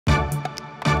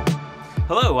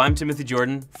Hello, I'm Timothy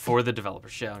Jordan for The Developer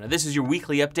Show. Now this is your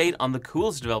weekly update on the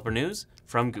coolest developer news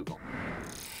from Google.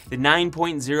 The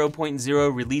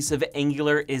 9.0.0 release of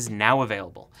Angular is now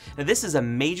available. Now this is a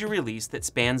major release that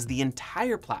spans the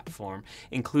entire platform,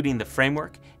 including the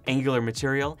framework, Angular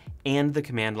material, and the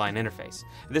command line interface.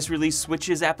 This release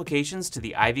switches applications to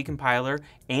the Ivy compiler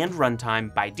and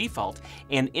runtime by default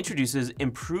and introduces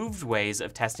improved ways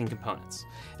of testing components.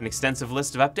 An extensive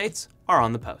list of updates are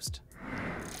on the post.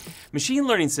 Machine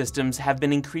learning systems have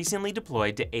been increasingly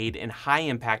deployed to aid in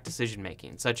high-impact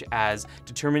decision-making, such as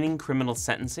determining criminal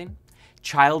sentencing,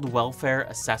 child welfare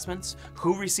assessments,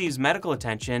 who receives medical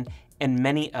attention, and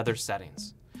many other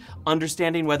settings.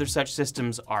 Understanding whether such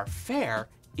systems are fair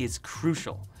is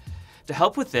crucial. To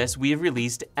help with this, we have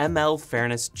released ML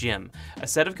Fairness Gym, a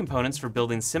set of components for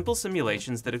building simple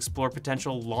simulations that explore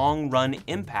potential long-run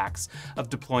impacts of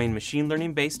deploying machine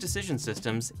learning-based decision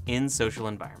systems in social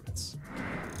environments.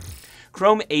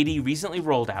 Chrome 80 recently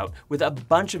rolled out with a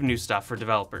bunch of new stuff for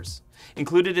developers.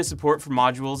 Included is support for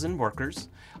modules and workers,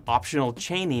 optional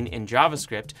chaining in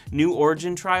JavaScript, new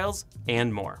origin trials,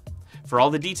 and more. For all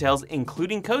the details,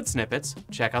 including code snippets,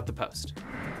 check out the post.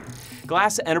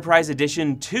 Glass Enterprise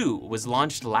Edition 2 was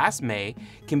launched last May,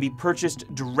 can be purchased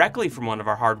directly from one of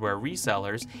our hardware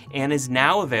resellers, and is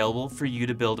now available for you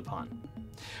to build upon.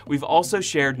 We've also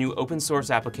shared new open source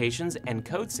applications and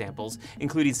code samples,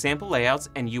 including sample layouts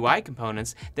and UI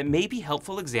components that may be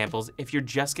helpful examples if you're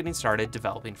just getting started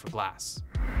developing for Glass.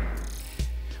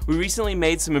 We recently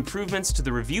made some improvements to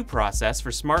the review process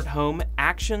for smart home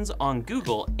actions on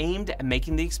Google aimed at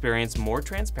making the experience more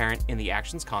transparent in the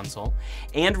Actions console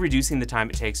and reducing the time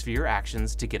it takes for your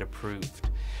actions to get approved.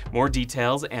 More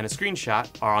details and a screenshot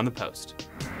are on the post.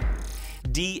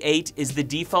 D8 is the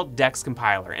default DEX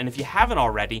compiler, and if you haven't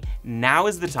already, now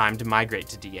is the time to migrate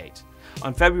to D8.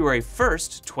 On February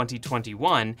 1st,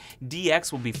 2021,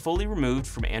 DX will be fully removed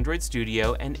from Android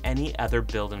Studio and any other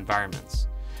build environments.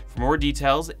 For more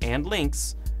details and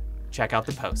links, check out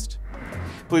the post.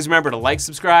 Please remember to like,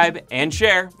 subscribe, and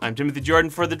share. I'm Timothy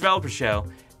Jordan for The Developer Show.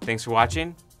 Thanks for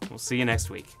watching. We'll see you next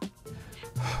week.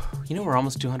 You know we're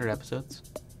almost 200 episodes.